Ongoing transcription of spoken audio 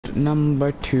episode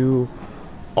number 2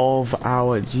 of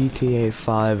our GTA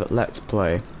 5 Let's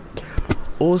Play.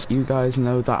 Also, you guys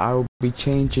know that I will be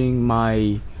changing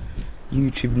my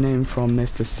YouTube name from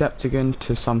Mr. Septagon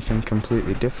to something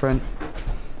completely different.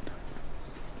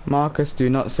 Marcus, do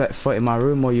not set foot in my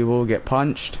room or you will get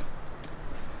punched.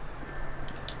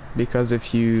 Because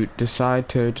if you decide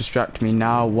to distract me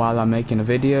now while I'm making a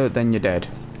video, then you're dead.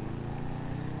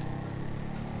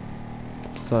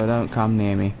 So don't come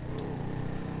near me.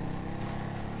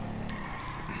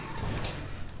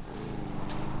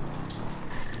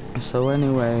 So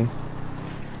anyway,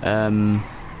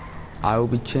 I will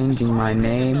be changing my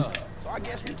name. So I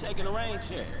guess we taking a rain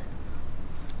check.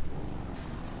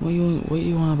 What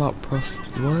you want about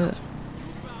what?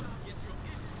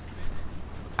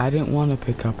 I didn't want to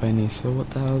pick up any, so what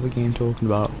the hell is the game talking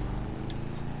about?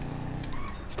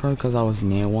 Probably because I was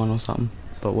near one or something,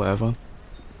 but whatever.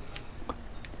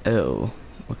 Oh,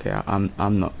 okay, I'm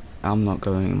not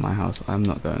going in my house. I'm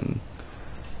not doing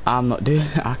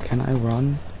can I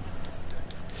run?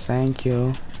 Thank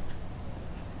you.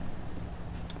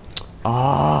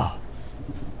 Ah,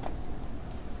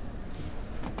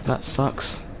 that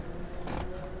sucks. Of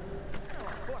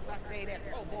course I say that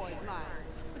poor boy's mine.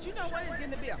 But you know what? It's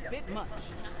getting to be a bit much.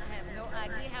 I have no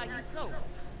idea how you cope.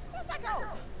 Of course I go.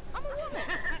 I'm a woman.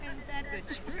 Isn't that the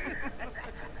truth?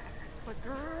 But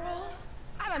girl,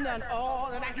 I done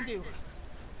all that I can do.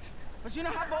 But you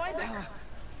know how boys are.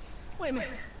 Wait a minute.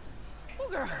 Oh,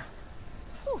 girl.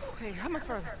 Whew, hey, how much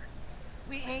further?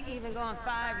 We ain't even gone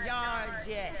 5 yards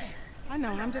yet. I know,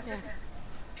 I'm just asking.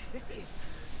 This is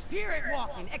spirit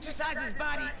walking. Exercises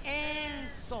body and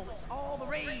soul. It's all the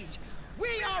rage.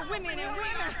 We are women and we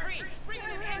are free. Free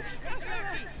and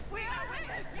free. We are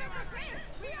women. We are free.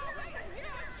 We are women. We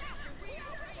are free. We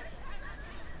are women.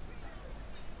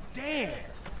 Damn!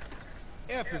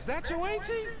 F, is that your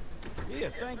auntie? Yeah,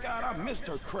 thank God I missed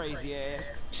her crazy ass.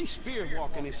 She's spirit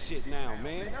walking this shit now,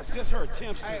 man. That's just her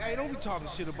attempts to... Hey, don't be talking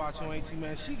shit about your auntie,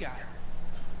 man. She got it.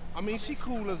 I mean, she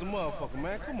cool as a motherfucker,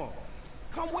 man. Come on.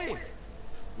 Come with.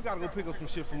 We gotta go pick up some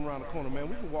shit from around the corner, man.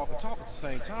 We can walk and talk at the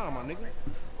same time, my nigga.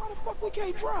 Why the fuck we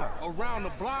can't drive? Around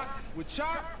the block with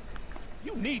Chop?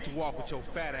 You need to walk with your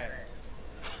fat ass.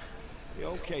 Yeah,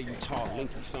 okay, you tall,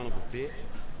 linky son of a bitch.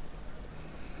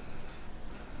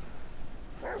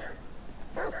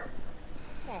 Come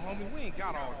on, homie. We ain't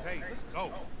got all day. Let's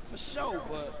go. For sure,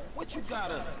 but what you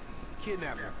gotta...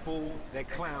 Kidnapping, fool. That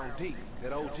clown D.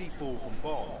 That OG fool from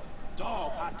Ball.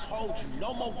 Dog, I told you,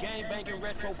 no more gangbanging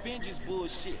retro vengeance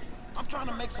bullshit. I'm trying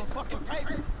to make some fucking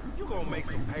paper. You gonna make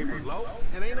some paper, low?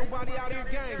 And ain't nobody out here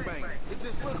gangbanging. It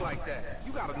just look like that.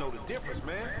 You gotta know the difference,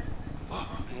 man.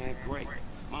 Oh, man, great.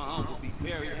 My uncle be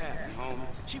very happy, homie.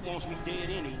 She wants me dead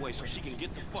anyway so she can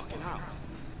get the fucking house.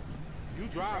 You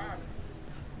driving.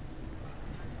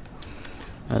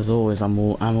 As always, I'm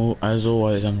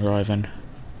driving.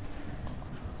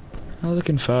 I'm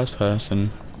looking first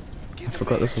person. I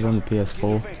forgot this was on the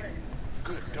PS4.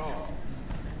 Good dog.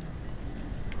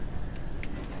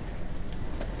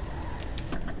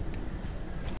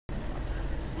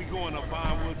 We going up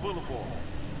Vinewood Boulevard.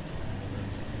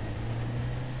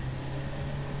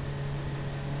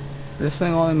 This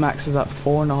thing only maxes at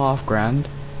 4.5 grand.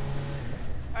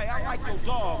 Hey, I like your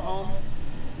dog, homie.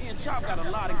 Me and Chop got a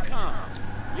lot in common.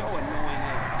 Yo, annoying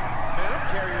ass. Man, I'm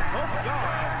carrying both of y'all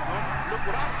asses, homie. Look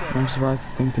what I said. I'm surprised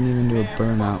this thing can even do a Man,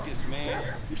 burnout. fuck this, man.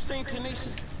 You seen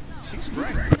Tanisha? She's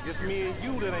straight. Just me and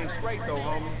you that ain't straight, though,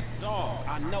 homie. Dog,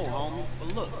 I know, homie.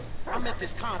 But look, I met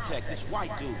this contact, this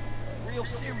white dude. Real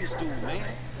serious dude, man.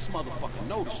 This motherfucker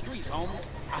know the streets, homie.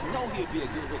 I know he'll be a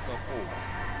good hookup for us.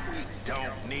 We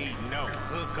don't need no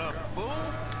hookup, fool.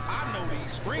 I know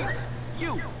these streets.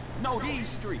 You know these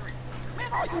streets. Man,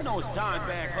 all you know is dime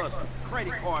bag hustling,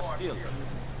 credit card stealing,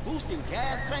 boosting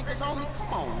gas tankers on me.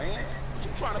 Come on, man. What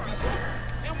you trying to be some...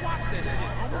 Man, watch that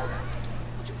shit, homie.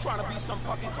 What you trying to be some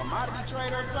fucking commodity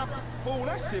trader or something? Fool,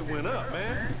 that shit went up,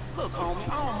 man. Look, homie,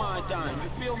 I don't mind dying, you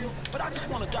feel me? But I just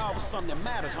want to die with something that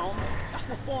matters, homie. That's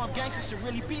what foreign gangsters should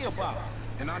really be about.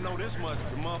 And I know this much,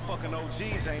 the motherfucking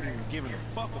OGs ain't even giving a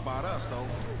fuck about us, though.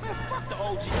 Man, fuck the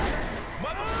OGs.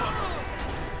 Motherfucker!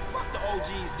 Fuck the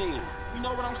OGs then. You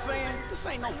know what I'm saying? This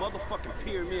ain't no motherfucking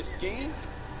pyramid scheme.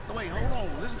 No, wait, hold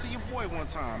on. Listen to your boy one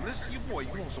time. Listen to your boy.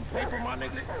 You want some paper, my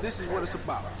nigga? This is what it's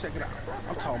about. Check it out.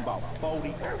 I'm talking about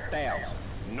 40,000.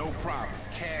 No problem.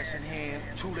 Cash in hand,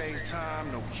 2 days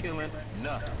time, no killing,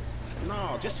 nothing.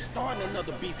 No, just starting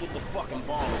another beef with the fucking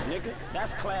ballers, nigga.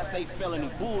 That's Class A felony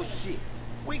bullshit.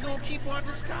 We gonna keep our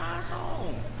disguise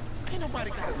on. Ain't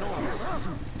nobody gotta know him as us.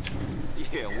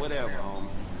 Yeah, whatever, homie.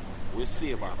 We'll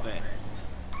see about that.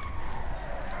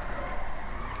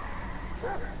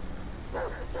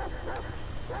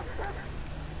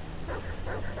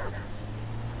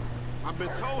 I've been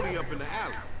told he up in the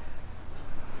alley.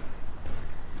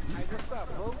 Hey, what's up,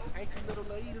 bro? Ain't you little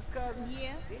Laida's cousin?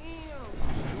 Yeah. Damn, you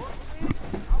short with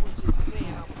it? I was just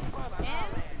saying, I was trying to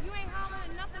holler at And you ain't hollering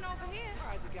at nothing over here.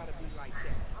 Why is it gotta be like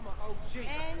that? I'm an OG.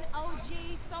 And OG,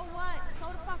 so what? So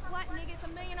the fuck what, nigga? It's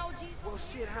a million OGs. Well,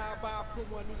 shit, how about I put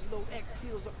one of these little X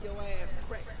pills up your ass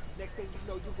crack? Next thing you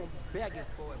know, you're gonna be begging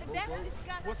for it, boo. That's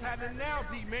disgusting. What's happening now,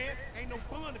 D-man? Ain't no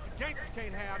fun if the gangsters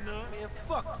can't have none. Man,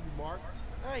 fuck you, Mark.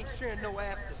 I ain't sharing no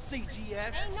ass to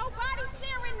CGS. Ain't nobody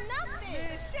sharing nothing.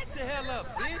 Man, shut the hell up,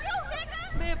 Fuck bitch. you,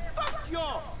 nigga. Man, fuck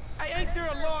y'all. Hey, ain't there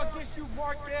a law against you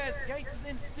marked-ass gangsters,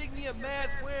 insignia,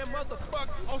 mask-wearing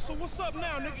motherfuckers? Oh, so what's up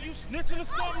now, nigga? You snitching or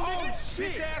something, Oh, nigga?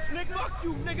 shit. Bitch-ass nigga. Fuck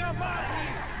you, nigga. I'm out of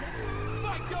here.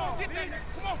 Fuck y'all, Get that bitch. nigga.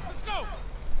 Come on, let's go.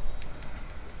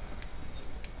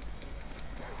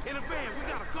 In the van, we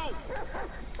gotta go.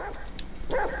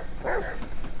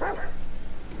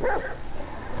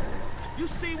 You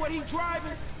see what he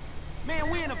driving? Man,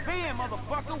 we in a van,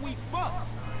 motherfucker. We fucked.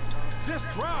 Just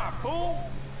drive, fool.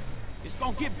 It's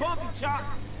gonna get bumpy, Chop.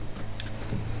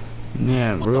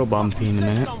 Yeah, What real the fuck bumpy you in a say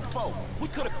minute. something for? We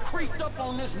could have creeped up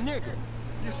on this nigga.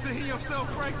 You see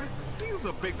yourself, Franklin? He was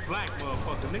a big black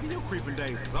motherfucker, nigga. Your creeping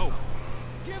days is over.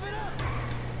 Give it up.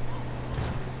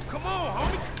 Come on,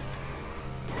 homie.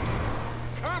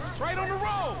 Concentrate on the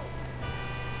road.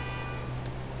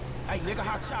 Hey, nigga,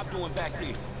 how Chop doing back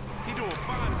there? He doing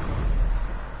fine.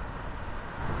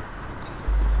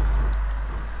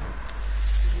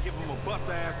 You can give him a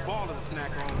bust-ass ball to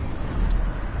snack on.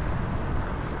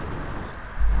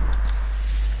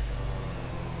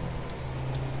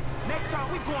 Next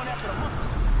time we going after the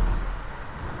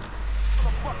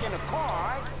motherfucker in the car,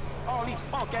 alright? All these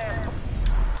punk ass.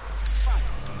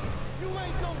 You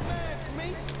ain't gonna match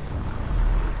me.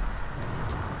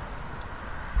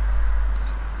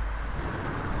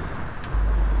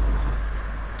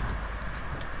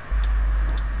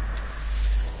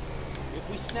 If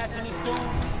we snatching this dude,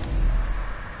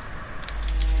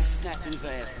 we snatching his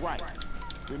ass right.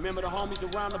 Remember the homies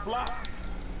around the block?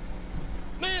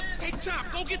 Man, hey,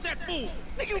 Chop, go get that fool.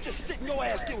 Nigga, you just sitting your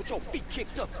ass there with your feet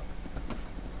kicked up.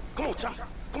 Come on, Chop.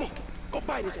 Come on. Go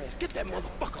bite his ass. Get that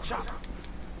motherfucker, Chop.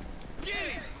 Get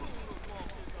him.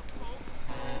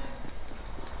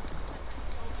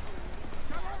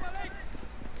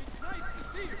 It's nice to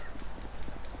see you.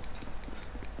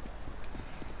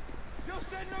 Yo,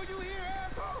 said no you here,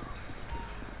 asshole.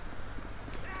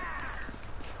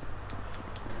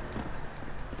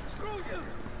 Screw you.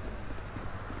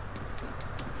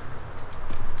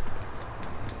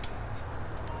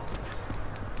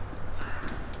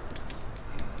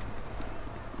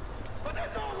 But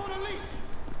that dog on a leash.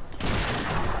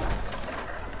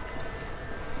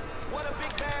 What a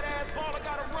big badass baller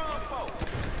gotta run for.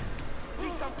 At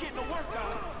least I'm getting the work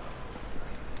done.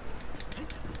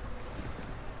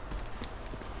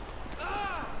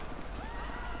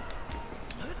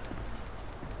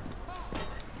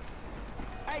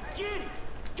 Hey, get it!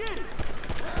 Get it!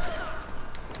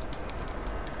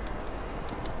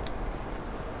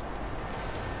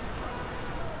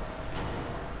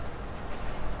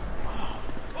 Oh,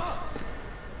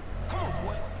 fuck! Come on,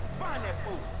 boy. Find that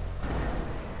fool.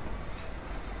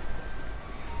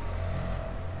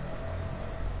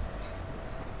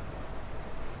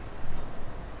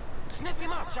 Sniff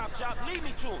him out, Chop Chop. Lead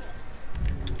me to him.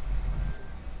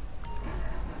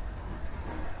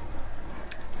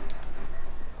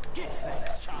 Get his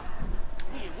ass, Chop.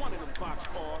 He ain't one of them box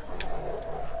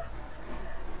cars.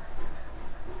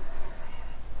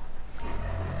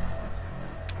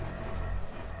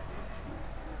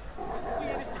 We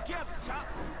in this together, Chop.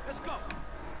 Let's go.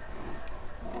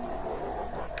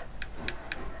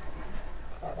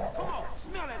 Come on,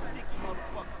 smell that sticky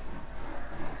motherfucker.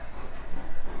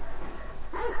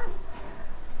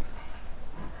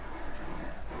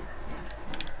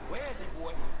 Where is he,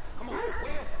 boy? Come on,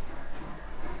 where is he?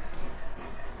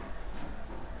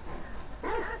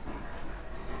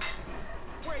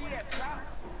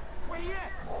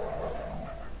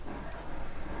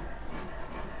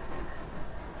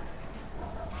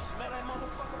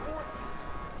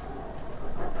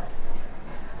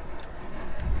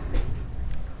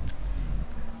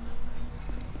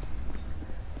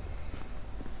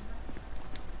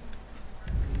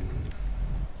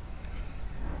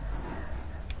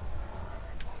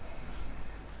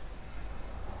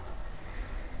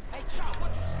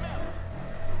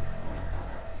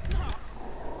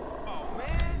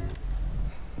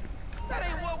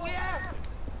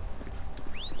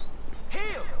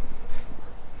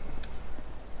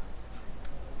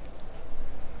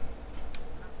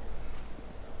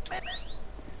 Man,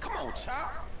 come on,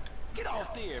 Chop. Get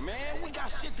off there, man. We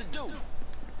got shit to do.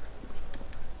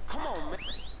 Come on, man.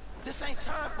 This ain't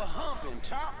time for humping,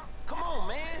 Chop. Come on,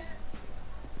 man.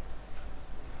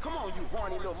 Come on, you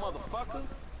horny little motherfucker.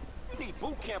 You need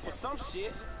boot camp or some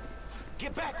shit.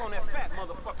 Get back on that fat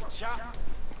motherfucker, Chop.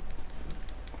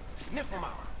 Sniff him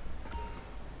out.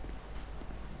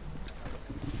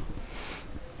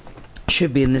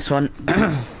 Should be in this one.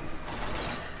 I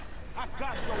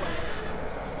got your ass.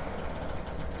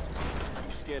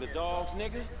 You scared of dogs,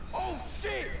 nigga? Oh,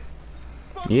 shit!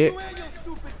 Fuck Yep. you and your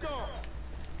stupid dog.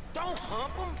 Don't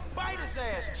hump him. Bite his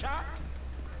ass, Chop.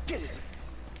 Get his ass.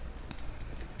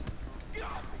 Get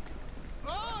off me.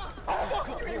 Fuck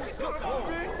you, son of a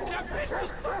bitch. That bitch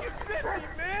just fucking bit me,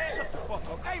 man. Shut the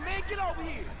fuck up. Hey, man, get over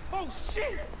here. Oh,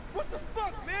 shit. What the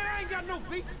fuck, man? I ain't got no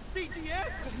beef with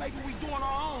CGF. Cause maybe we doing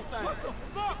our own thing. What the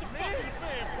fuck, man?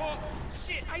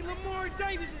 Shit. Hey, Lamar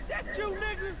Davis, is that you,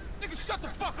 nigga? Nigga, shut the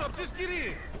fuck up. Just get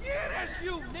in. Yeah, that's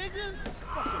you, nigga.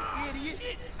 Fucking idiot.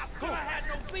 Shit. I thought I had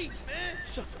no beef, man.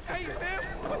 Shut the fuck up. Hey, man,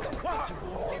 what the fuck?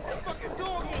 Get this fucking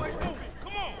dog away from me.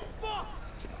 Come on. Fuck.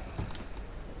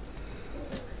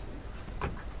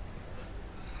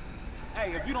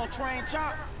 Hey, if you don't train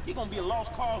Chop, he gonna be a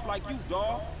lost cause like you,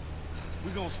 dog.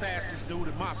 We gonna stash this dude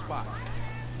at my spot.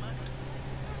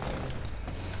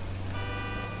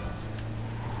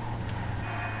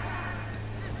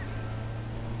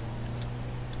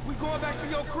 We going back to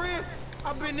your crib?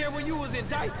 I've been there when you was in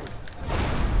diapers.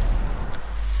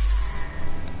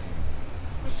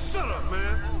 Shut up,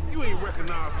 man. You ain't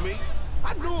recognize me.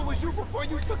 I knew it was you before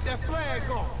you took that flag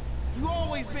off. You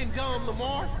always been dumb,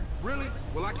 Lamar. Really?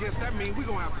 Well, I guess that means we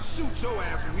gonna have to shoot your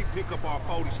ass when we pick up our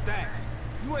 40 stacks.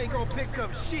 You ain't gonna pick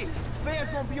up shit. Fans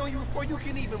gonna be on you before you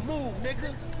can even move,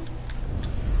 nigga.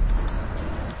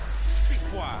 Be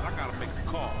quiet. I gotta make a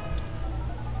call.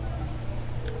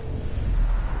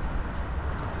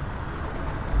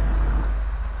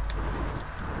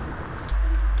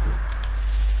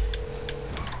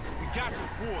 We got your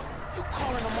boy. You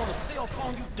calling them on a cell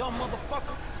phone, you dumb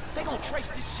motherfucker? They gonna trace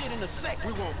this shit in a second.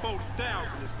 We want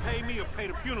 40,000. It's pay me or pay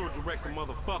the funeral director,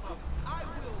 motherfucker.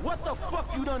 What the fuck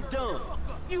you done?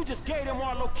 You just gave them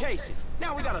our location.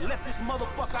 Now we gotta let this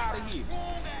motherfucker out of here.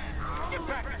 Get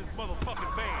back in this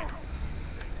motherfucking van.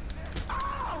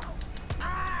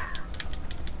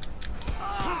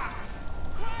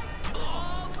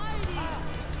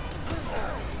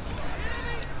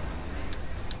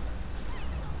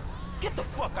 Get the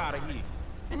fuck out of here.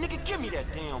 And nigga, give me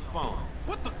that damn phone.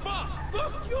 What the fuck?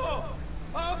 Fuck y'all.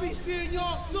 I'll be seeing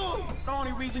y'all soon. The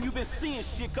only reason you been seeing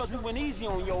shit cause we went easy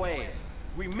on your ass.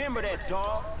 Remember that,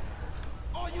 dog?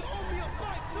 Oh, you owe me a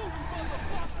fight too, you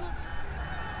motherfucker.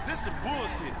 This some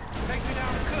bullshit. Take me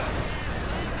down the cut.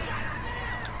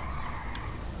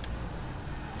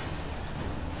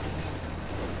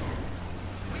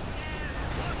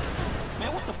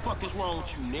 Man, what the fuck is wrong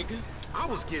with you, nigga? I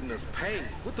was getting us paid.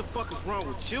 What the fuck is wrong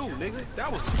with you, nigga?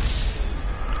 That was...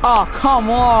 Oh, come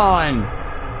on!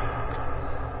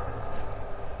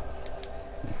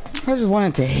 I just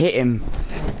wanted to hit him.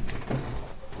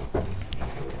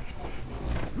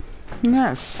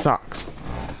 That sucks.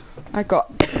 I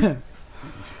got... We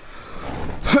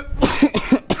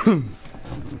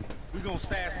gonna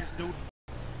stash this dude.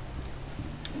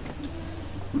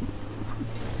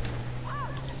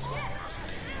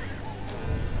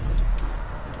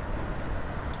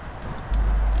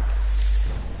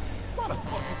 Why the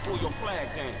fuck you pull your flag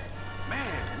down?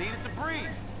 Man, needed to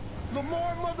breathe.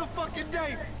 Lamar motherfucking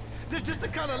Davis. This just the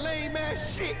kind of lame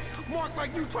ass shit Mark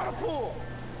like you try to pull.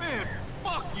 Man,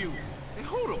 fuck you. And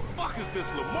who the fuck is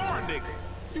this Lamar nigga?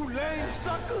 You lame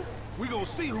sucker. We gonna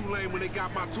see who lame when they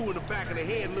got my two in the back of the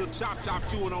head and little chop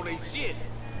chewing on they shit.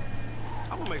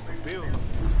 I'm gonna make some bills.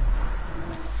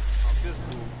 Off this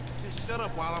fool. Just shut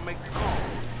up while I make the call.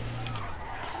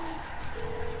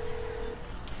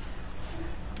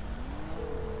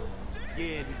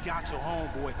 Yeah, and he got your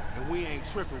homeboy, and we ain't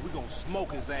tripping. We gonna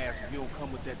smoke his ass if you don't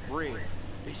come with that bread.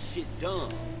 This shit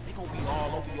done. They gonna be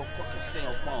all over your fucking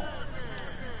cell phone.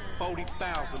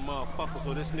 40,000 motherfuckers,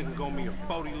 so this nigga gonna be a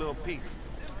 40 little piece.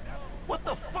 What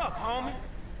the fuck, homie?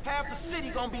 Half the city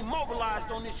gonna be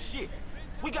mobilized on this shit.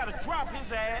 We gotta drop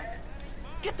his ass.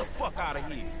 Get the fuck out of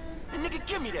here. And nigga,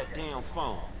 give me that damn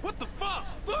phone. What the fuck?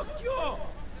 Fuck y'all.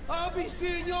 I'll be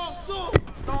seeing y'all soon.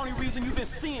 The only reason you been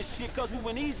seeing shit cause we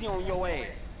went easy on your ass.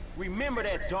 Remember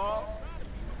that, dog?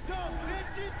 Go,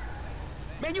 bitches.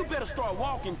 Man, you better start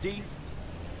walking, D.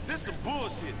 This some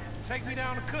bullshit. Take me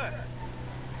down the cut.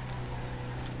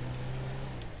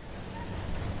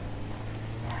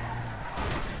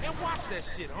 And watch that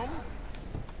shit, homie.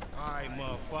 All right,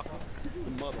 motherfucker.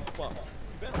 Motherfucker.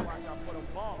 You better watch out for them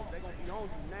ballers. They gonna be on you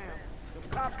now. Them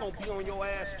cops gonna be on your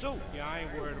ass too. Yeah, I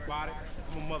ain't worried about it.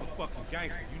 I'm a motherfucking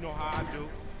gangster. You know how I do.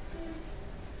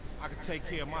 I can take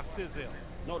care of my sizzle.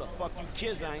 No, the fuck you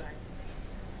kids ain't.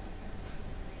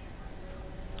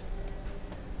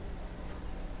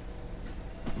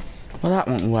 Well, that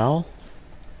went well.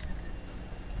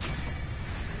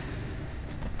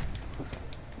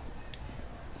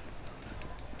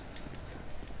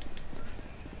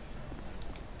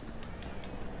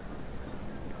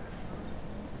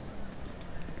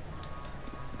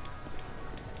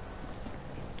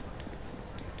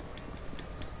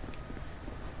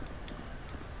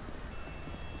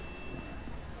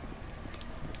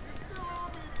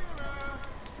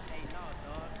 Hey, no,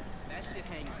 dog. That shit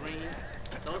ain't green.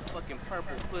 Those fucking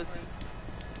purple pussies.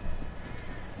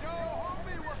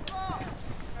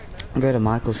 Go to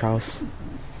Michael's house.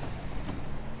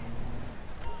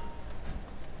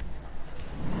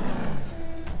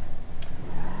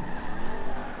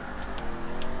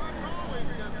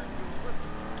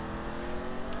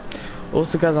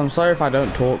 Also guys, I'm sorry if I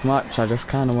don't talk much, I just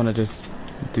kinda wanna just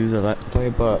do the let's play,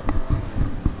 but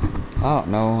I don't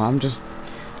know, I'm just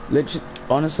literally,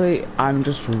 honestly, I'm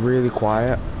just really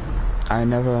quiet. I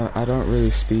don't really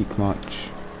speak much.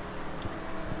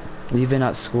 Even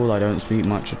at school I don't speak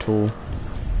much at all.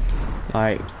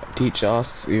 Like, teacher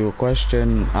asks you a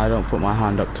question, I don't put my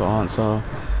hand up to answer,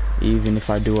 even if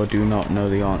I do or do not know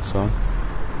the answer.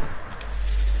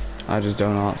 I just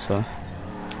don't answer.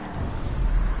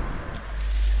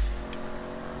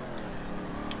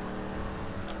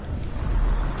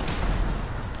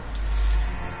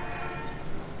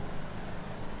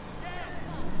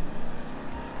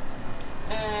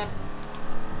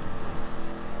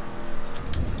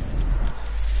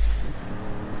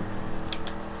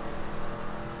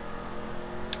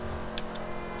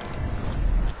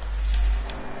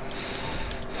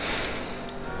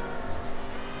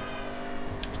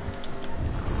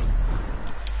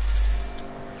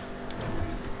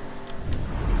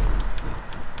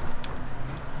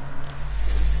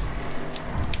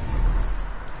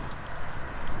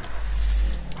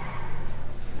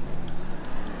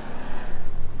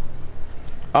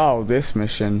 Oh, this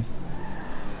mission.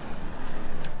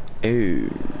 Ew.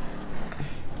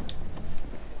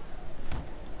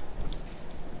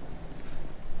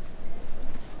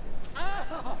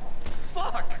 Oh,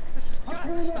 fuck! This has got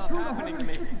to stop happening to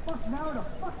me. Fuck now to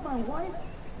fuck my wife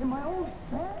in my own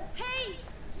bed? Hey,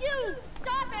 you!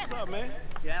 Stop it! What's up, man?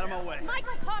 Get out of my way.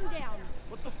 Michael, calm down.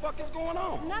 What the fuck is going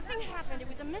on? Nothing happened. It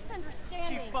was a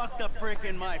misunderstanding. She fucked a brick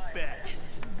in my bed.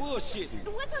 Bullshitting.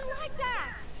 It wasn't like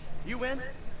that. You in?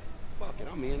 Fuck it,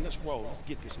 I'm in. Let's roll. Let's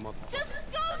get this motherfucker. Just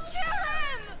don't kill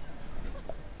him!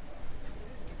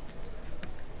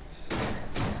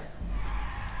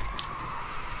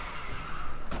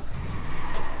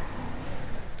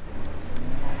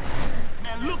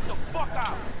 Man, look the fuck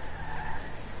out.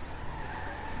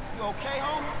 You okay,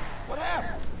 homie? What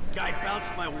happened? Guy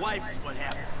bounced my wife is what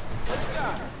happened. What you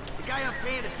got? The guy I'm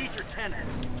paying to teach her tennis.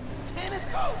 Tennis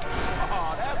coach?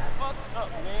 Oh, that's fucked up,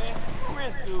 man.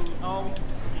 Chris dudes, homie.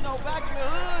 You know, back in the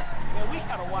hood, man, we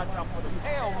gotta watch out for the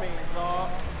hell man, dog.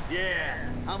 Yeah,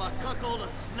 I'm a cuckold, a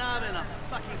snob, and a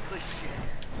fucking cliche.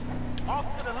 Off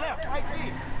to the left, right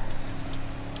there.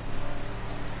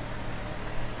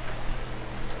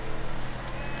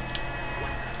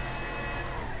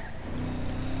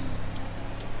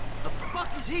 The fuck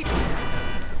is he?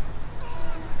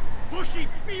 Bushy,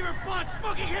 beaver butt,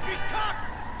 smoking hippie cock!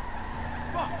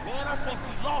 Fuck, man, I think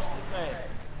we lost his ass.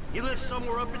 He lives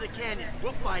somewhere up in the canyon.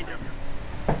 We'll find him.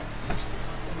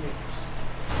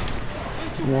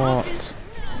 What?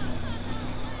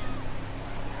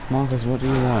 Marcus, what do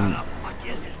you want? Fuck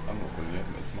is it?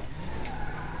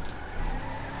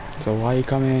 So why are you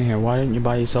coming in here? Why didn't you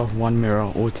buy yourself one mirror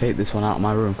or take this one out of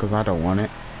my room? Because I don't want it.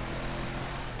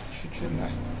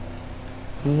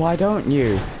 Why don't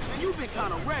you? Man, you been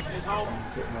kind of reckless, homie.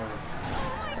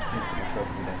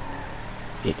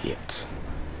 Idiot.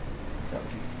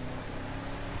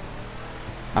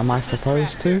 Am I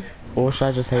supposed to? Or should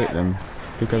I just hate them?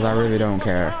 Because I really don't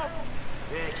care.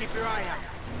 Yeah, keep your eye out.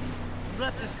 He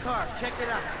left his car. Check it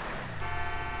out.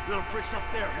 Little pricks up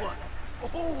there. Look.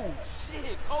 Oh,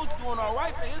 shit. Coach doing all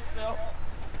right for himself.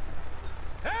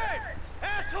 Hey!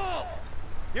 Asshole!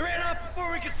 You ran off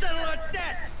before we could settle our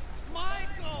debt!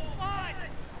 Michael, what?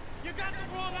 You got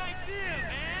the wrong idea,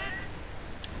 man!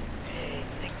 They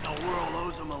think the world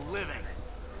owes them a living.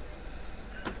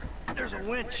 There's a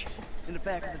winch in the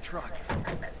back of the truck.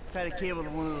 Tied a cable to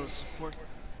one of those support.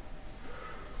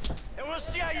 And we'll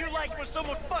see how you like when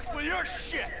someone fucks with your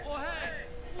shit! Well, hey,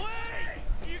 wait!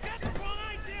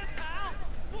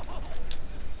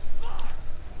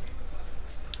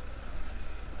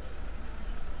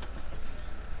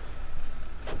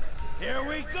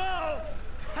 go!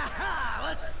 Ha-ha!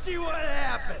 Let's see what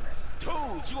happens!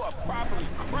 Dude, you are properly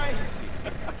crazy.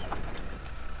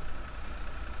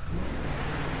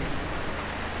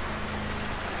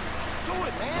 Do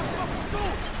it, man. Fucking do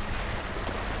it.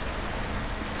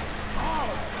 Oh,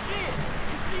 shit.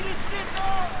 You see this shit,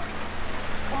 dog?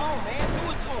 Come on, man. Do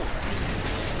it to him.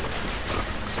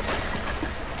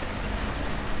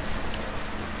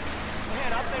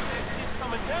 Man, I think that shit's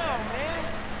coming down, man.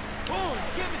 Boom,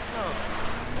 give it some.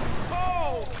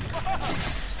 Oh, fuck.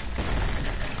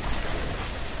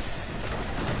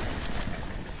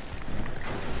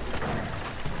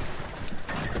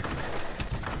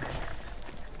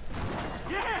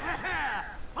 Yeah!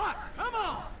 Fuck, come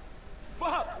on!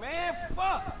 Fuck, man,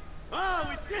 fuck. Oh,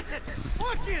 we did it!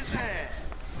 Fuck his ass!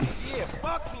 Yeah,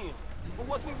 fuck him. But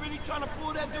was we really trying to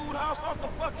pull that dude's house off the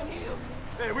fucking hill?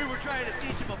 Hey, we were trying to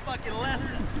teach him a fucking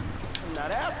lesson. Now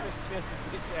that's an expensive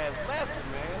bitch-ass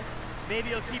lesson, man. Maybe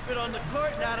he'll keep it on the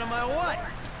court, not on my wife.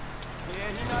 Yeah,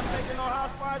 he not taking no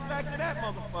housewives back to that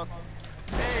motherfucker.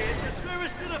 Hey, it's a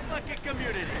service to the fucking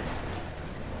community.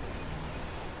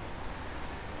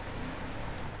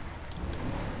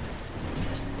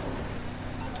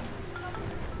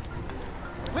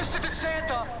 Mr.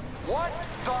 DeSanta, what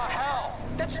the hell?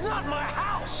 That's not my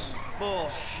house!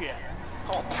 Bullshit.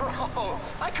 Oh, bro,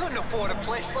 I couldn't afford a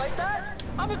place like that.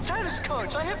 I'm a tennis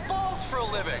coach. I hit balls for a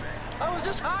living. I was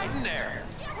just hiding there.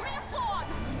 Give me a phone!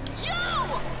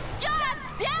 You! You're a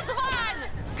dead one!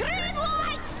 Green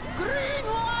light! Green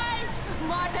light!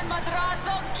 Martin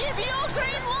Madrazo, give you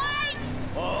green light!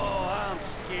 Oh, I'm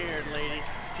scared, lady.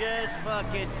 Just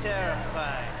fucking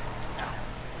terrified.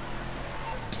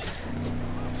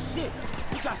 Shit,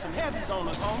 we got some heavies on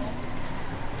us, homie.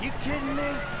 You kidding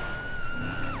me?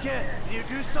 Kid, can you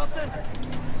do something?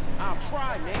 I'll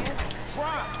try, man.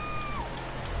 Try.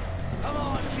 Come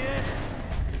on, kid.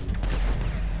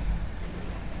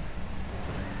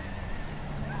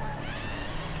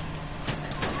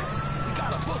 We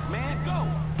got a book, man. Go.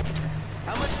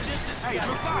 How much distance we Hey, got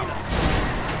look between out. us?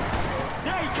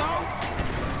 There you go.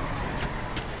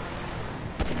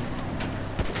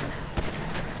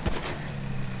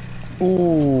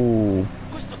 Ooh.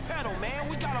 Push the pedal, man.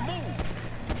 We gotta move.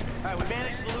 All right, we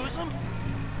managed to lose him?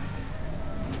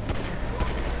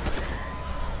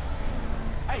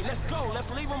 Hey, let's go. Let's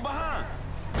leave them behind.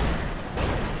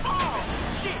 Oh,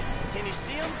 shit. Can you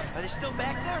see them? Are they still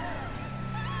back there?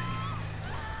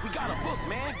 We got a book,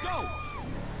 man. Go.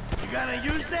 You gonna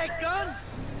use that gun?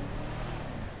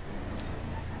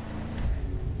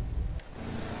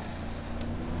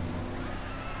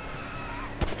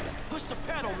 Push the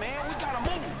pedal, man. We gotta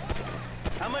move.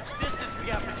 How much distance we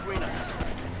got between us?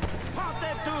 Pop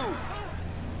that dude.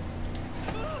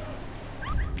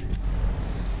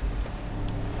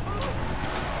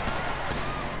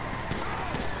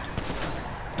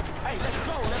 Hey, let's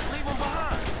go. Let's leave him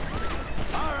behind.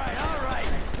 All right, all right.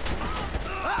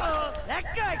 Uh-oh, that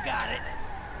guy got it.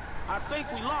 I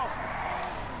think we lost him.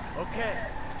 Okay,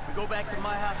 we go back to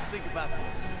my house and think about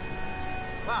this.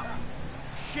 Wow,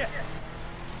 shit.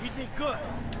 You did good.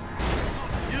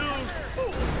 You...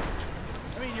 Ooh.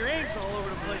 I mean, your aim's all over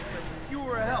the place, but you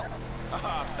were a help.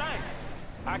 Thanks.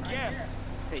 I guess.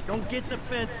 Hey, don't get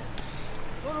defensive.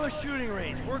 Go to a shooting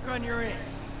range, work on your aim.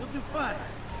 You'll do fine.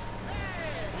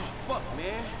 Oh, fuck,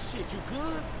 man. Shit, you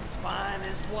good? Fine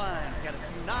as wine. Got a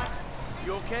few knocks.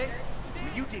 You okay? I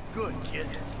mean, you did good, kid.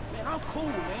 Man, I'm cool,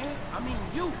 man. I mean,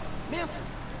 you. Mentally.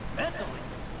 Mentally?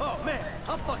 Oh, man,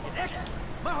 I'm fucking excellent.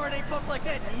 My heart ain't pumped like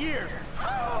that in years.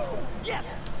 Oh,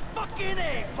 yes! Fucking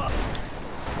A, Bubba!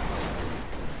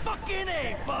 Fucking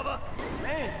A, Bubba!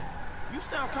 Man, you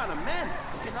sound kind of manic.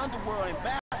 An underworld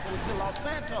ambassador to Los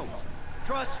Santos.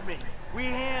 Trust me, we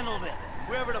handled it.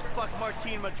 Whoever the fuck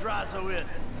Martin Madrazo is,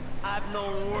 I've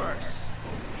known worse.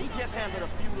 He just handled a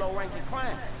few low-ranking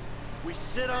crimes. We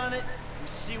sit on it, we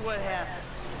see what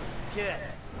happens. Kid,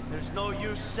 there's no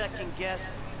use second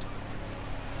guessing.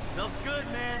 Felt good,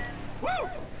 man. Woo!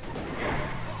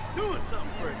 Doing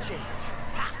something for a change.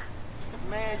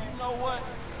 Man, you know what?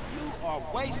 You are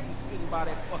wasted sitting by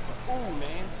that fucking pool,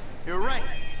 man. You're right.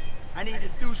 I need to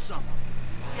do something.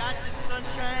 Scotch and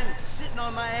sunshine and sitting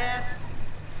on my ass?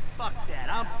 Fuck that,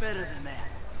 I'm better than that.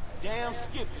 Damn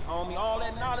Skippy, homie. All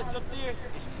that knowledge up there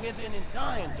is withering and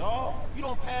dying, dawg. You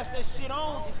don't pass that shit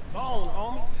on, it's gone,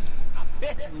 homie. I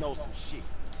bet you know some shit.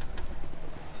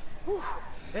 Whew.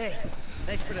 Hey,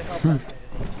 thanks for the help out there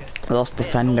today, kid. Lost I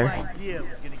had no defender. idea it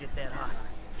was gonna get that hot.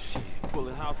 Shit,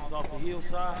 pulling houses off the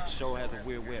hillside sure has a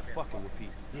weird way of fucking with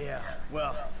people. Yeah,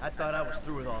 well, I thought I was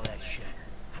through with all that shit.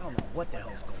 I don't know what the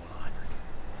hell's going on.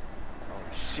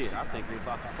 Oh shit, I think we're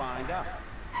about to find out.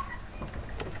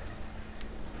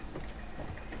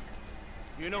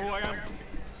 You know who I am?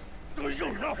 Do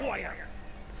you know who I am?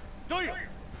 Do you?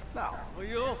 No.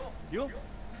 Well, you?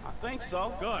 I think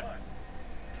so. Good.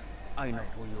 I know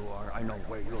who you are. I know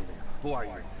where you live. Who are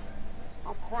you?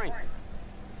 I'm Frank.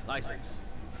 License.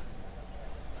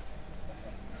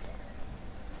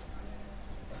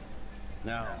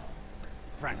 Now,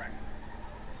 Frank.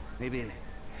 Maybe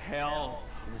hell,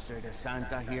 Mr. De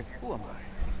Santa here. Who am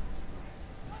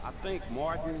I? I think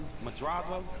Martin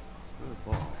Madrazo. Good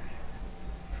boy.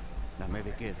 Now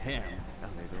maybe give him a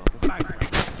little of the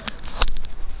background.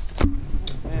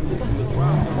 Man, Mr.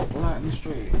 Madrazo. Right in the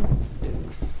street.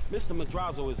 Mr.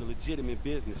 Madrazo is a legitimate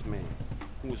businessman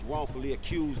who was wrongfully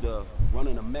accused of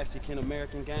running a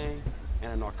Mexican-American gang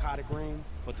and a narcotic ring,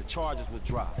 but the charges were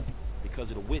dropped because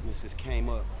of the witnesses came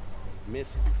up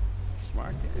missing.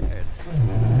 Smart kid.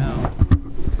 Now,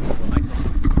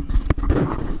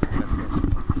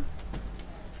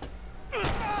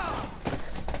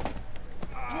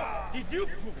 did you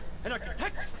prove an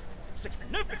architect,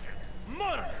 significant,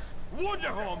 modernist, wonder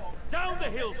home down the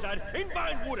hillside in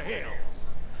Vinewood Hills?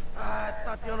 I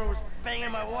thought the owner was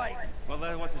banging my wife. Well,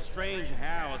 that was a strange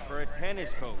house for a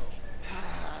tennis coach.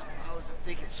 I wasn't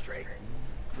thinking straight.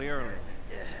 Clearly.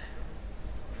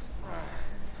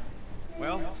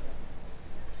 Well,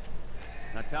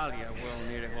 Natalia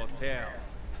will need a hotel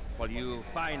while you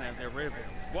finance the rebuild,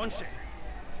 won't she?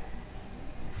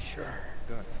 Sure.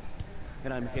 Good.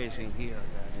 And I'm guessing here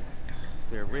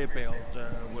that the rebuild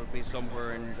will be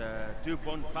somewhere in the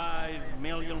 2.5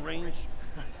 million range.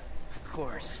 Of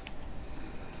course.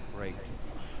 Great.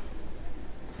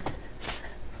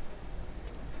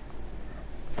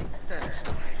 That's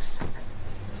nice.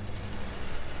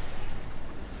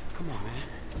 Come on, man.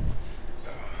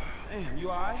 Damn, you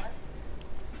alright?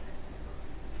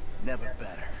 Never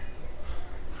better.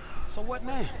 So what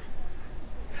now?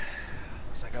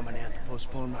 Looks like I'm gonna have to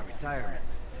postpone my retirement.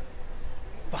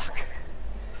 Fuck.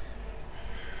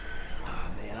 Ah,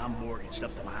 man, I'm mortgaged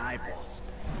up to my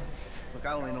eyeballs. Look,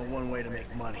 I only know one way to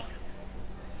make money.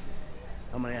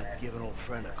 I'm gonna have to give an old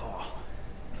friend a call.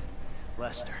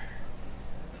 Lester.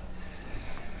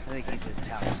 I think he's in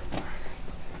town somewhere.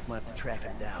 I'm gonna have to track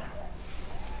him down.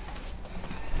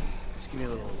 Just give me a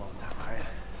little alone time, alright?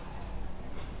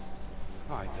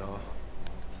 Alright, dog.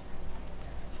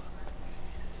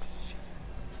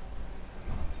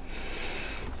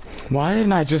 Why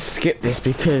didn't I just skip this?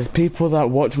 Because people that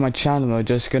watch my channel are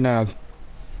just gonna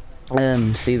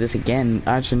see this again.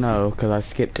 Actually no, because I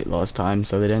skipped it last time,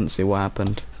 so they didn't see what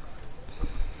happened.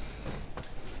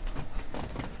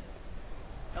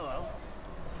 Hello.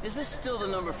 Is this still the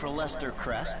number for Lester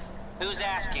Crest? Who's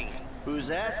asking? Who's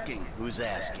asking? Who's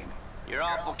asking? You're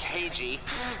awful cagey.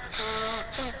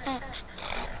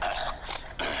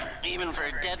 Even for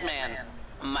a dead man,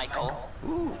 Michael.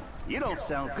 Ooh, you don't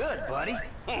sound good, buddy.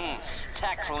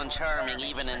 Tactful and charming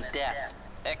even in death.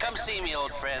 Come see me,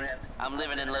 old friend. I'm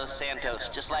living in Los Santos,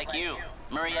 just like you.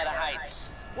 Murrieta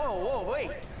Heights. Whoa,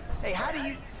 wait. Hey, how do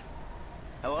you...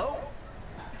 Hello?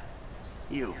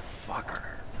 You fucker.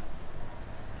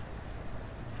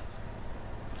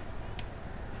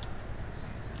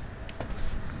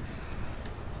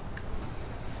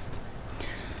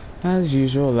 As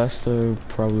usual, Lester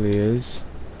probably is.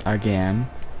 Again.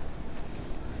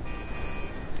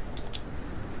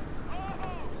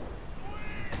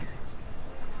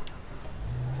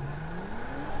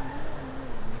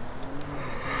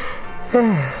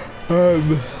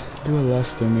 Do a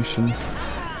Lester mission.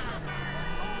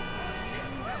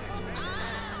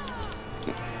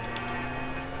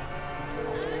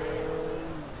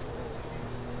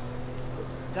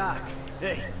 Doc,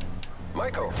 hey.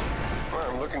 Michael,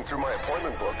 I'm looking through my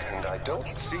appointment book and I don't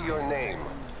see your name.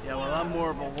 Yeah, well, I'm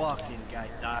more of a walk-in guy,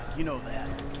 Doc. You know that.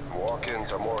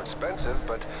 Walk-ins are more expensive,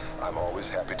 but I'm always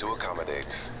happy to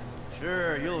accommodate.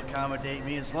 Sure, you'll accommodate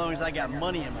me as long as I got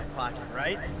money in my pocket,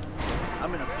 right?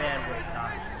 I'm in a bad way,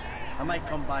 Doc. I might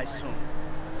come by soon.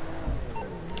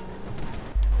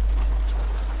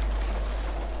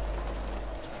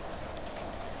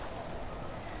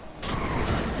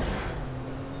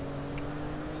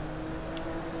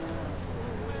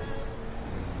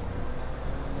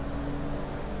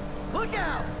 Look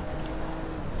out!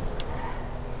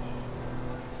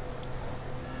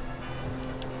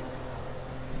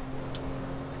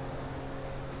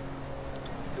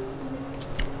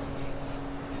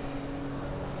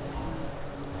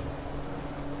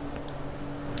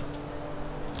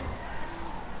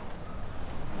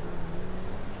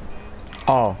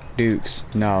 Oh, Dukes.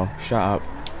 No, shut up.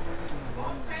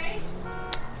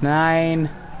 9.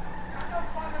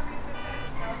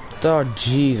 Oh,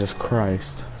 Jesus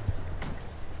Christ.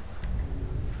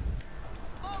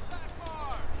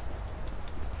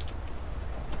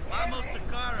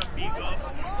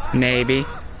 Maybe.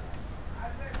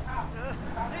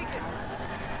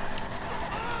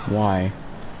 Why?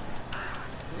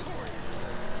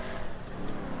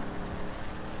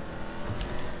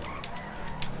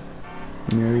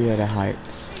 Marietta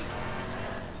Heights.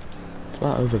 It's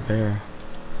that over there.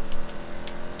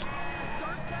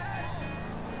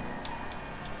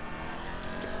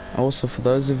 Also, for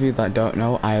those of you that don't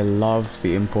know, I love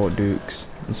the Import Dukes.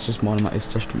 It's just one of my.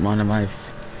 It's just one of my.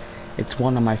 It's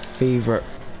one of my favorite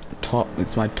top.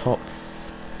 It's my top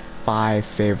 5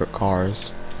 favorite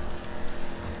cars.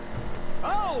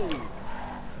 Oh!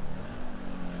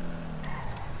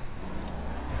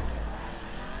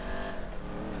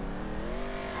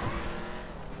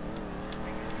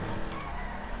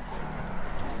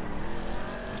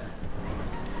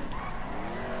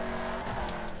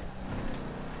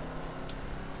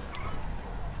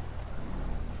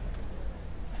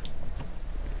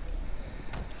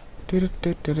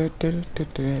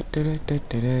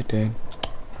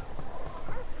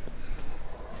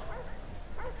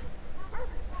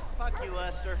 Fuck you,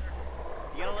 Lester.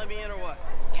 You gonna let me in or what?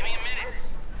 Give me a minute.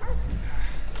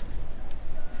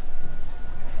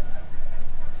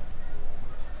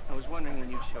 I was wondering when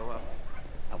you'd show up.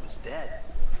 I was dead.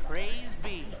 Praise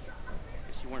be.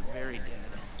 Guess you weren't very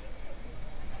dead.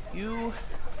 You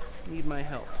need my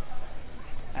help.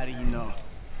 How do you know?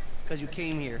 Because you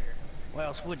came here. Why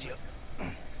else would you?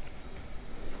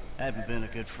 I haven't been a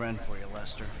good friend for you,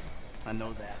 Lester. I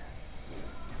know that.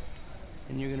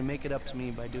 And you're gonna make it up to me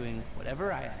by doing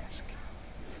whatever I ask.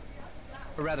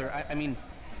 Or rather, I mean,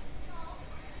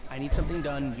 I need something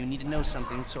done, you need to know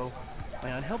something, so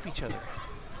why not help each other?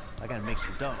 I gotta make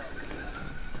some dough.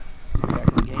 Back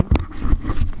in the game?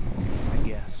 I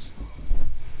guess.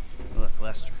 Look,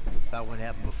 Lester, about what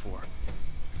happened before.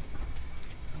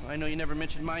 I know you never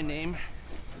mentioned my name.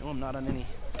 I know I'm not on any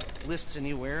lists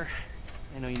anywhere.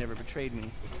 I know you never betrayed me.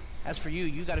 As for you,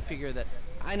 you gotta figure that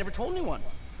I never told anyone.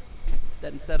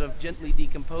 That instead of gently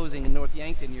decomposing in North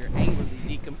Yankton, you're angrily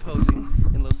decomposing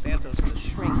in Los Santos with a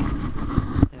shrink.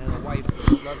 And a wife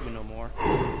who don't love me no more.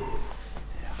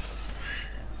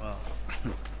 Well,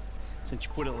 since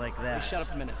you put it like that... Hey, shut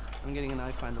up a minute. I'm getting an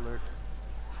iFind alert.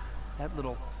 That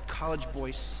little college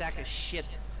boy sack of shit,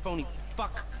 phony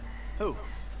fuck. Who?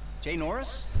 Jay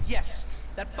Norris? Yes,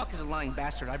 that fuck is a lying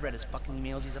bastard. I've read his fucking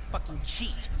emails. He's a fucking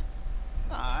cheat.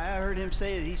 I heard him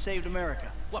say that he saved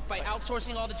America. What, by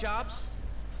outsourcing all the jobs?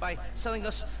 By selling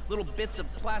us little bits of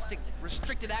plastic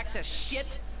restricted access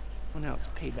shit? Well, now it's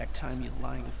payback time, you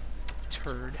lying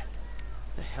turd.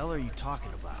 The hell are you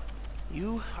talking about?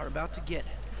 You are about to get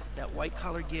that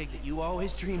white-collar gig that you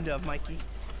always dreamed of, Mikey.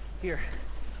 Here,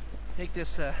 take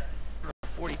this,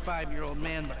 45-year-old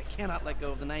man, but I cannot let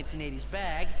go of the 1980s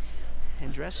bag,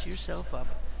 and dress yourself up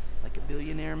like a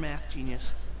billionaire math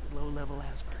genius with low-level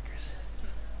Asperger's.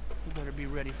 You better be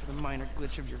ready for the minor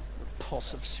glitch of your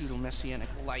repulsive pseudo-messianic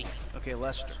life. Okay,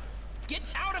 Lester. Get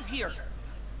out of here!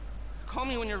 Call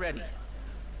me when you're ready.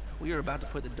 We are about to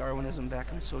put the Darwinism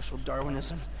back in social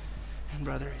Darwinism, and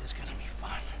brother, it is gonna be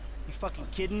fun. You fucking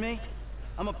kidding me?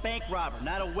 I'm a bank robber,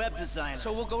 not a web designer.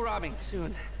 So we'll go robbing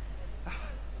soon.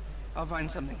 I'll find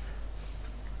something.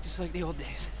 Just like the old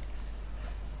days.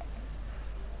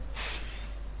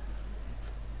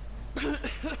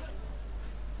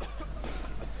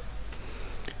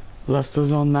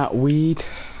 Lester's on that weed.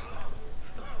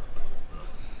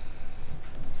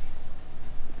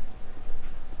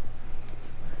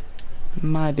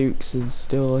 My Dukes is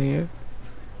still here.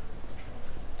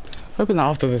 Hoping that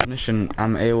after this mission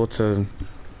I'm able to...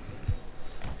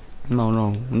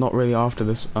 No, not really after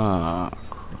this. Crap.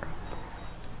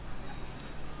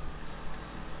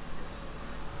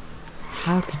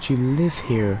 How could you live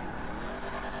here?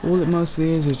 All it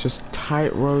mostly is just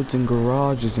tight roads and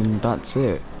garages and that's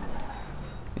it.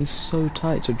 It's so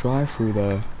tight to drive through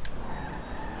there.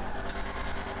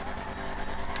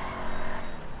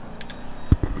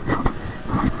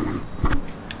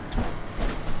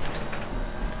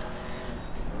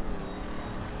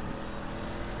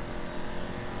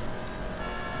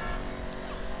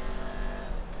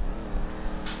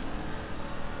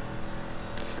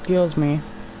 Excuse me.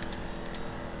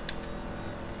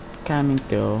 Coming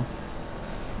through.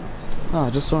 Oh, I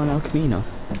just saw an El Camino.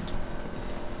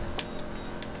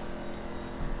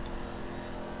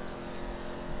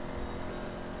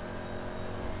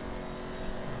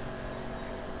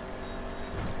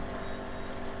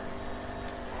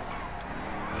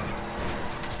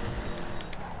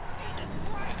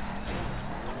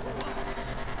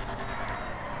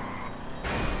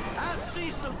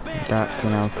 That's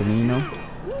an El Camino.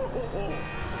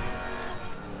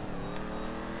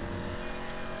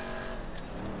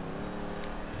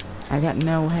 I got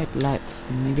no headlights,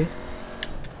 nigga.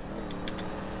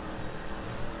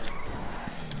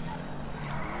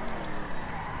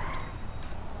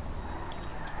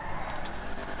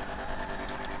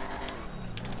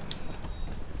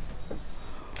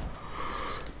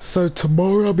 So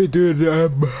tomorrow I'll be doing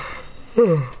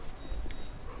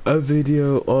a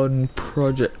video on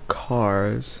Project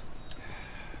Cars.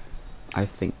 I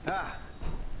think. Ah,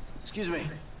 excuse me.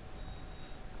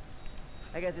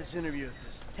 I got this interview with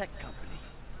this tech company.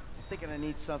 I'm thinking I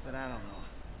need something, I don't know,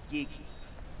 geeky.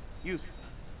 Youthful.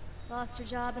 Lost your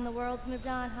job and the world's moved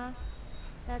on, huh?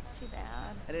 That's too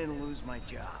bad. I didn't lose my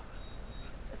job.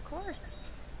 Of course.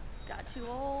 Got too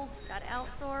old, got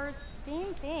outsourced.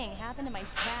 Same thing happened to my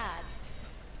dad.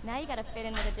 Now you gotta fit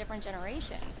in with a different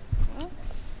generation. Hmm?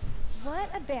 What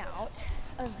about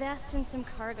a vest and some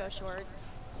cargo shorts?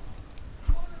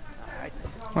 Alright.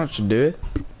 Why don't you do it?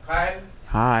 Hi.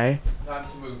 Hi. Time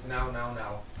to move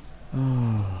now.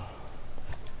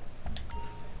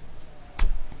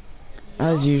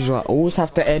 As usual, I always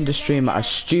have to end the stream at a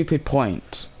stupid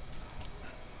point.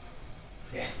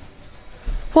 Yes.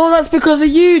 Well, that's because of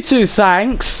you two,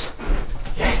 thanks.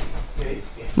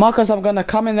 Yes. Marcus, I'm gonna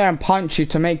come in there and punch you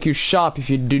to make you sharp if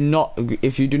you do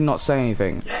not say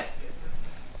anything. Yes.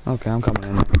 Okay, I'm coming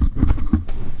in.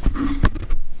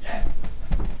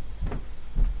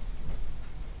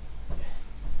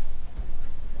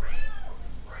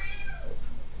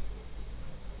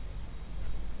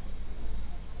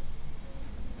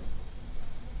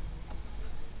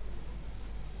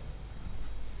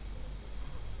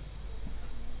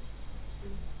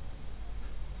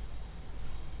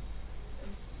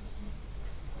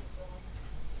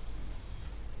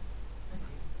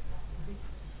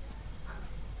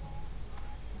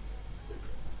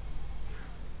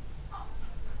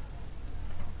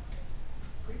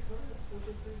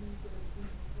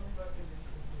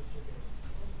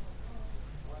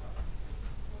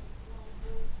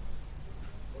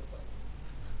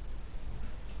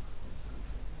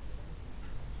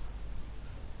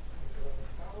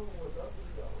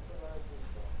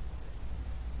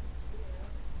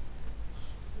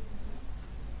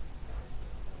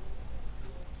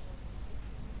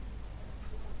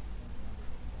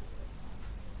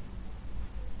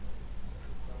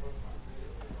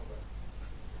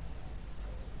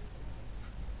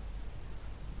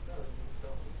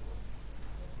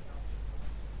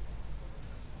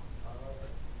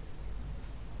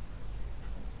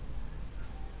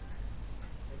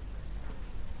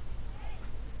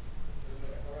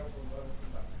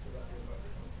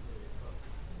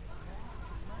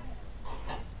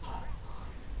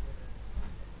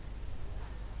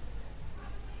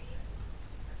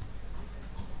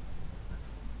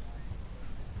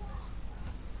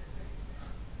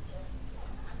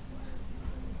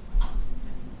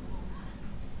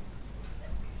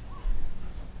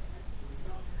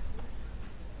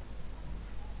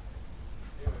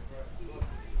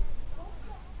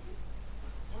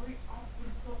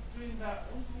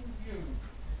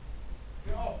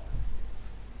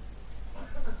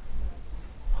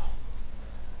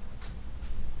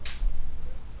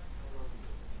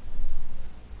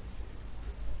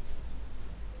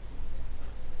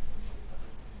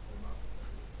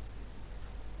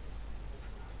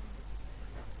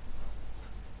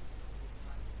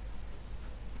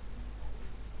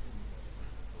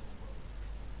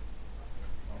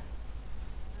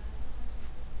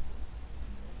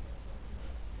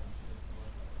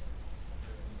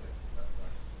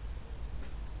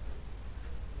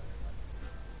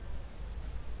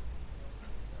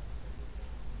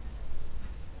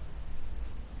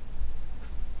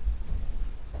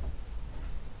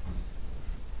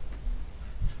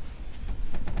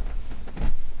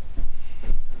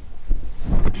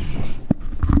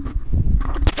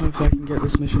 If I can get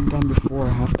this mission done before I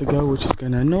have to go, which is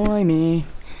gonna annoy me.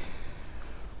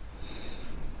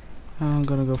 I'm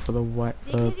gonna go for the white,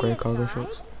 grey cargo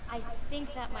shorts. I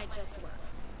think that might just work.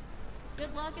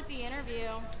 Good luck at the interview.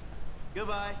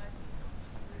 Goodbye.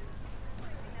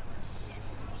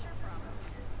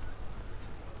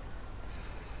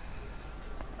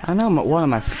 I know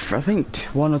I think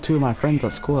one or two of my friends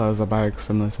at school has a bag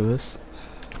similar to this.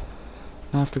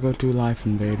 I have to go to Life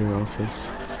Invader office.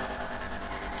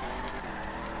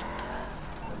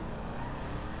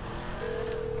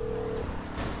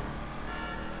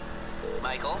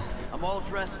 Michael? I'm all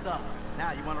dressed up.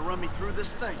 Now, you want to run me through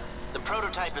this thing? The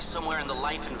prototype is somewhere in the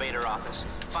Life Invader office.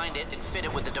 Find it and fit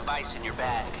it with the device in your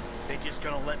bag. They just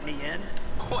gonna let me in?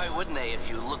 Why wouldn't they if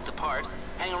you look the part?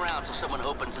 Hang around till someone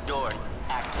opens the door and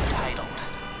act entitled.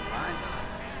 Fine.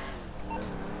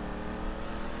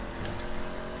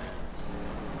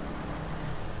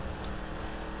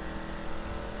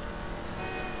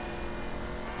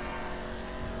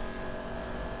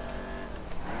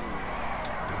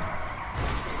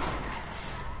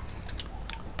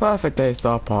 Perfect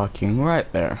A-star parking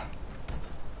right there.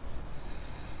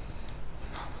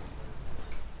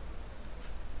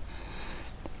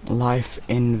 Life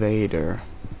Invader.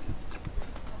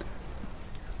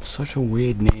 Such a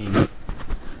weird name.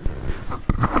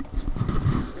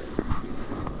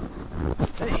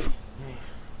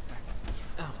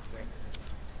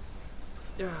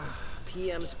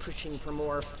 PM's pushing for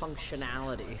more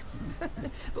functionality.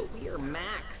 But we are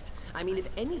maxed. I mean, if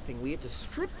anything, we have to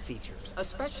strip features,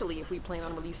 especially if we plan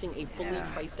on releasing a fully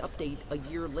priced update a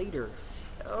year later.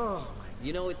 Oh,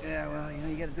 you know, it's... Yeah, well,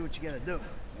 you gotta do what you gotta do,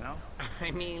 you know?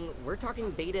 I mean, we're talking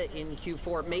beta in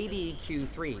Q4, maybe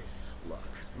Q3. Look,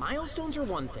 milestones are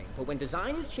one thing, but when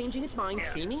design is changing its mind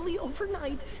seemingly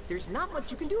overnight, there's not much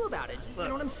you can do about it. You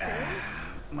know what I'm saying?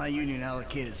 My union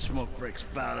allocated smoke breaks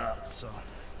about up, so...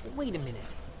 Wait a minute.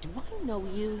 Do I know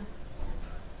you?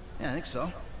 Yeah, I think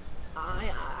so.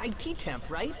 IT temp,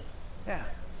 right? Yeah.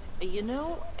 You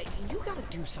know, you gotta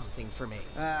do something for me.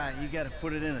 You gotta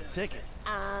put it in a ticket.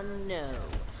 No.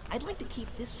 I'd like to keep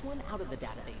this one out of the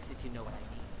database, if you know what I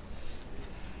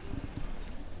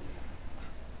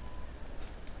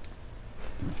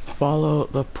mean. Follow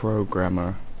the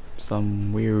programmer.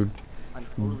 Some weird,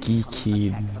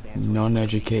 geeky,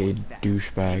 non-educated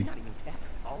douchebag. Not even tech.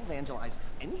 I'll evangelize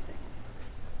anything.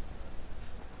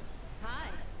 Hi.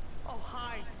 Oh,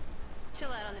 hi. Chill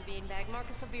out on the beanbag.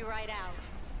 Marcus will be right out.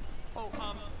 Oh,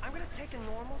 I'm gonna take a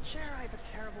normal chair. I have a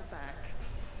terrible back.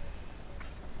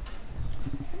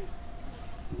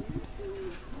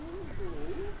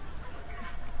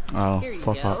 Oh, Here you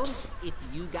pop-ups. go. If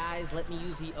you guys let me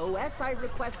use the OS I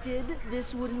requested,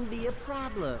 this wouldn't be a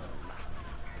problem.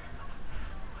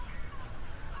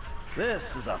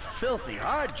 This is a filthy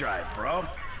hard drive, bro.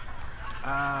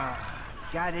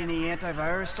 Got any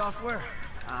antivirus software?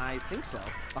 I think so.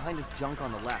 Behind this junk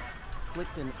on the left.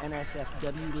 Clicked an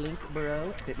NSFW link,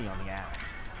 bro. Bit me on the ass.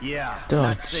 Yeah, Oh,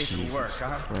 not safe Jesus for work,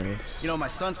 huh? Christ. You know, my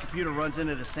son's computer runs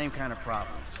into the same kind of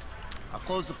problems. I'll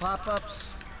close the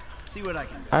pop-ups, see what I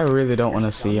can do. I really don't want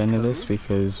to see any of this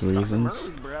because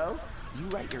reasons. Bro. You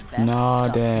write your best Nah,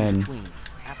 stuff in Dan. between.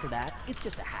 After that, it's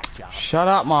just a hack job. Shut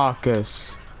up,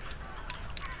 Marcus.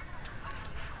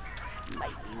 Might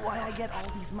be why I get all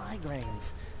these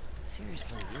migraines.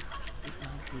 Seriously, it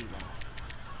might be why.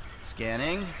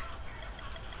 Scanning.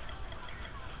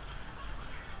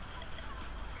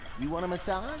 You want a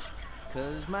massage?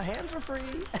 'Cause my hands are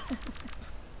free.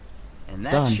 And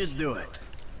that Done. should do it.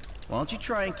 Why don't you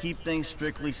try and keep things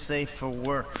strictly safe for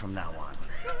work from now on?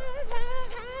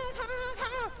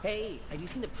 Hey, have you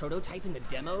seen the prototype in the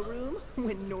demo room?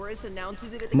 When Norris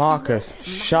announces it at the Marcus, keynote,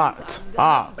 shut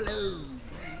up.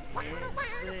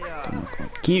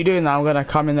 Keep doing that, I'm gonna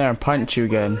come in there and punch you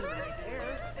again.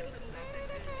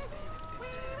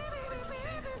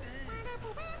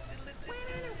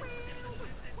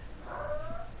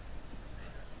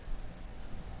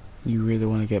 You really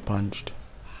want to get punched.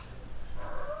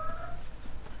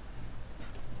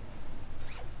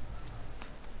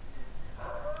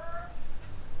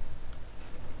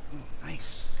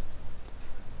 Nice.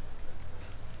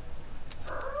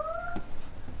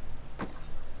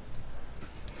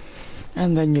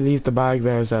 And then you leave the bag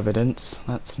there as evidence.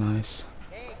 That's nice.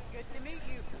 Hey, good to meet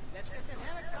you. Let's get some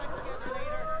hammock fun together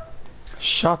later.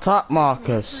 Shut up,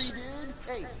 Marcus.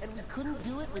 Hey, and we couldn't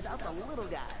do it without the little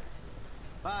guys.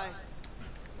 Bye.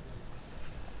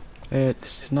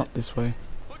 It's not this way.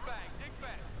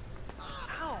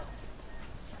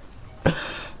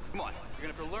 Come on, you're gonna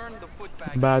have to learn the foot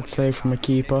bag. Bad save from a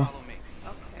keeper.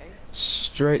 Okay.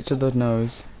 Straight to the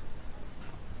nose.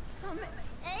 Some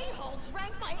a-hole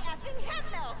drank my effing hemp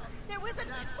milk. There was a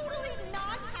totally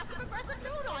non-passive-aggressive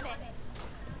note on it.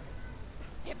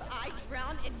 If I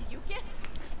drown in mucus,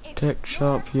 it's Tech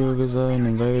shop, yoga zone,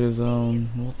 invader zone.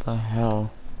 What the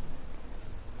hell?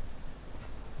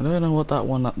 I don't know what that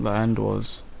one at the end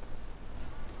was.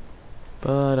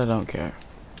 But I don't care.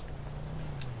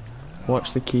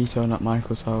 Watch the ketone at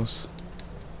Michael's house.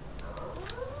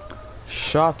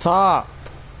 Shut up!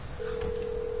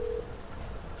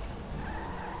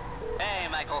 Hey,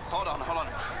 Michael, hold on.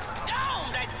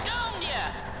 Domed! I domed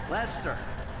ya! Lester,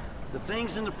 the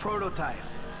thing's in the prototype.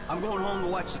 I'm going home to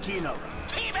watch the keynote.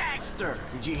 Teabag! Lester,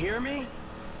 did you hear me?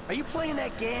 Are you playing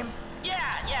that game?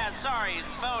 Yeah, sorry,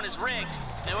 the phone is rigged.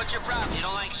 Hey, what's your problem? You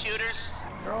don't like shooters?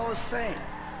 They're all the same.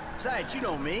 Besides, you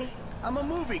know me. I'm a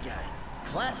movie guy.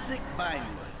 Classic Vinewood.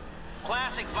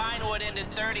 Classic Vinewood ended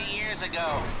 30 years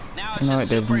ago. Now it's No,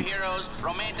 just it didn't. superheroes,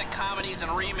 romantic comedies,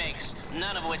 and remakes,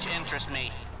 none of which interest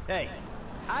me. Hey,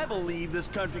 I believe this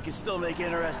country can still make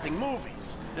interesting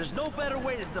movies. There's no better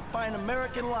way to define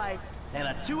American life And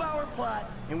a 2-hour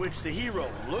plot in which the hero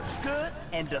looks good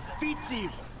and defeats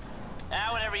evil.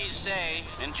 Whatever you say.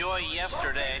 Enjoy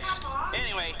yesterday.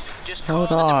 Anyway, just Hold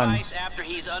call the on. device after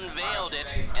he's unveiled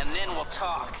it, and then we'll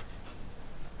talk.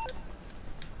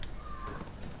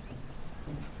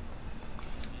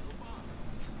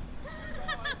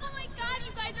 Oh my god,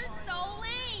 you guys are so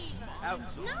lame!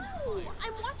 No!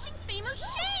 I'm watching Fame or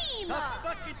Shame!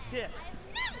 Fucking tits!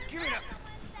 Give it up!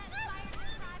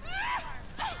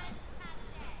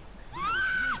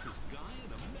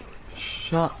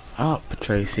 Shut up,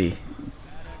 Tracy.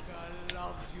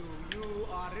 Loves you. You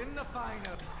are in the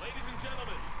final. Ladies and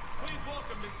gentlemen, please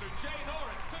welcome Mr. Jay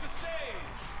Norris to the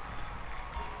stage.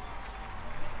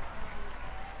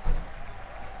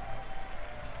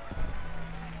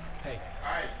 Hey.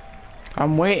 Hi.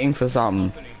 I'm waiting for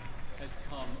something. Has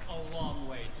come a long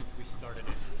way since we started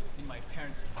it. In my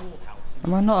parents' pool house.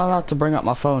 Am I not allowed to bring up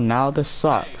my phone now? This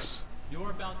sucks.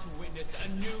 You're about to witness a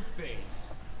new phase.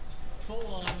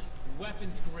 Full-on,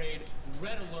 weapons-grade,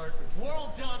 red alert,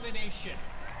 world domination.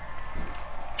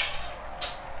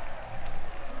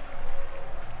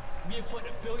 We have put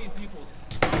 1 billion people's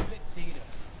private data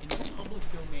in the public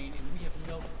domain, and we have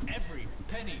milked every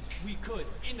penny we could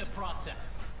in the process.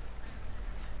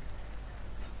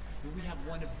 And we have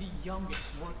one of the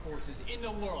youngest workforces in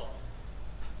the world.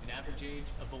 An average age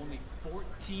of only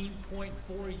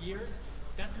 14.4 years.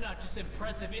 That's not just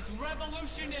impressive, it's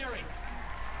revolutionary!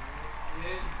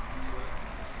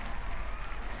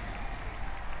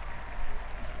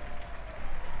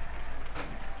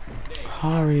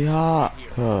 Hurry up.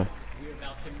 We're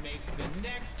about to make the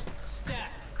next step.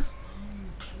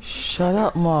 Shut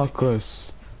up,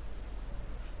 Marcus.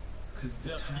 Because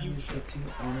the time is getting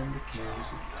on and the chaos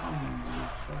is coming.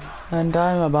 And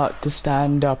I'm about to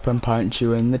stand up and punch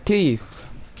you in the teeth.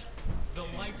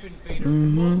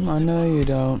 I know you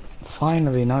don't.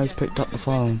 Finally, now he's picked up the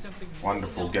phone.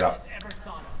 Wonderful, get up.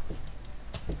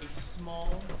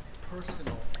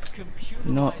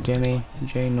 Not Jimmy,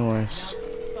 Jay Norris.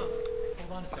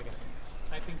 Hold on a second.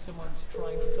 I think someone's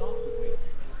trying to talk with me.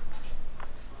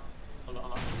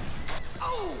 Hello?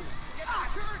 Oh!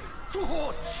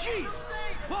 Oh, Jesus!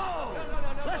 Whoa!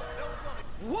 Let's...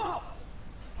 Whoa!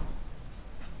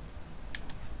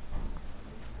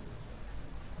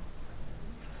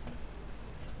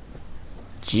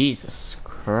 Jesus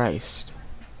Christ.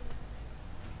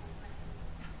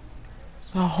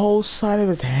 The whole side of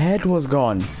his head was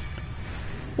gone.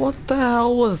 What the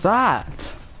hell was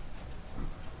that?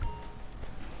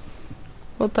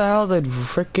 What the hell did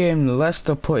frickin'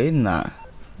 Lester put in that?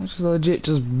 It just legit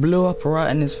just blew up right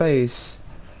in his face.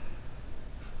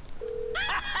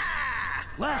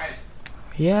 Lester!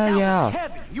 Yeah.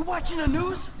 Heavy. You watching the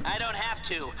news? I don't have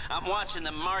to. I'm watching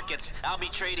the markets. I'll be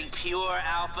trading pure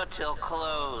alpha till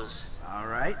close. All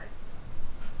right.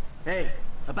 Hey,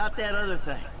 about that other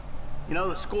thing. You know,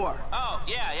 the score. Oh,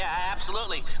 yeah,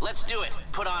 absolutely. Let's do it.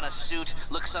 Put on a suit,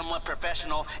 look somewhat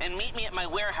professional, and meet me at my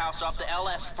warehouse off the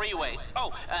LS freeway.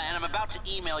 Oh, and I'm about to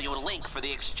email you a link for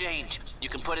the exchange. You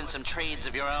can put in some trades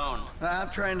of your own. I'm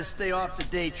trying to stay off the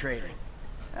day trading.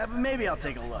 But maybe I'll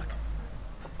take a look.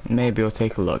 Maybe we'll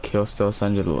take a look. He'll still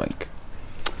send you the link.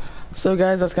 So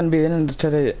guys, that's gonna be the end of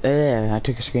today. I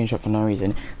took a screenshot for no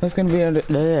reason. That's gonna be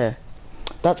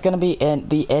that's gonna be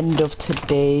the end of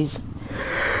today's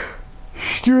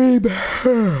stream.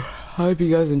 I hope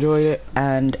you guys enjoyed it,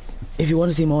 and if you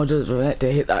want to see more, just remember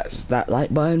to hit that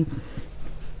like button.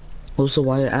 Also,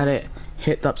 while you're at it,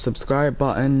 hit that subscribe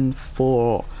button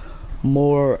for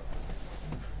more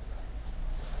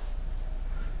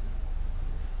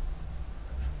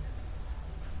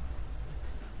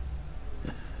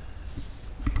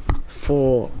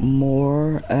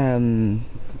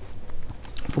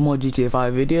GTA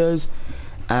 5 videos,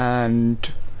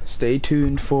 and stay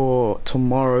tuned for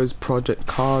tomorrow's Project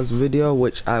Cars video,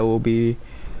 which I will be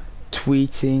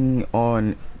tweeting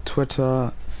on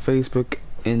Twitter, Facebook,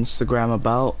 Instagram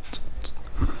about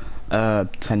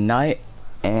tonight.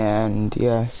 And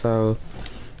yeah, so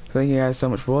thank you guys so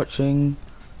much for watching.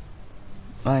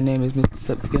 My name is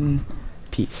Mr. Sepskin.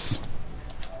 Peace.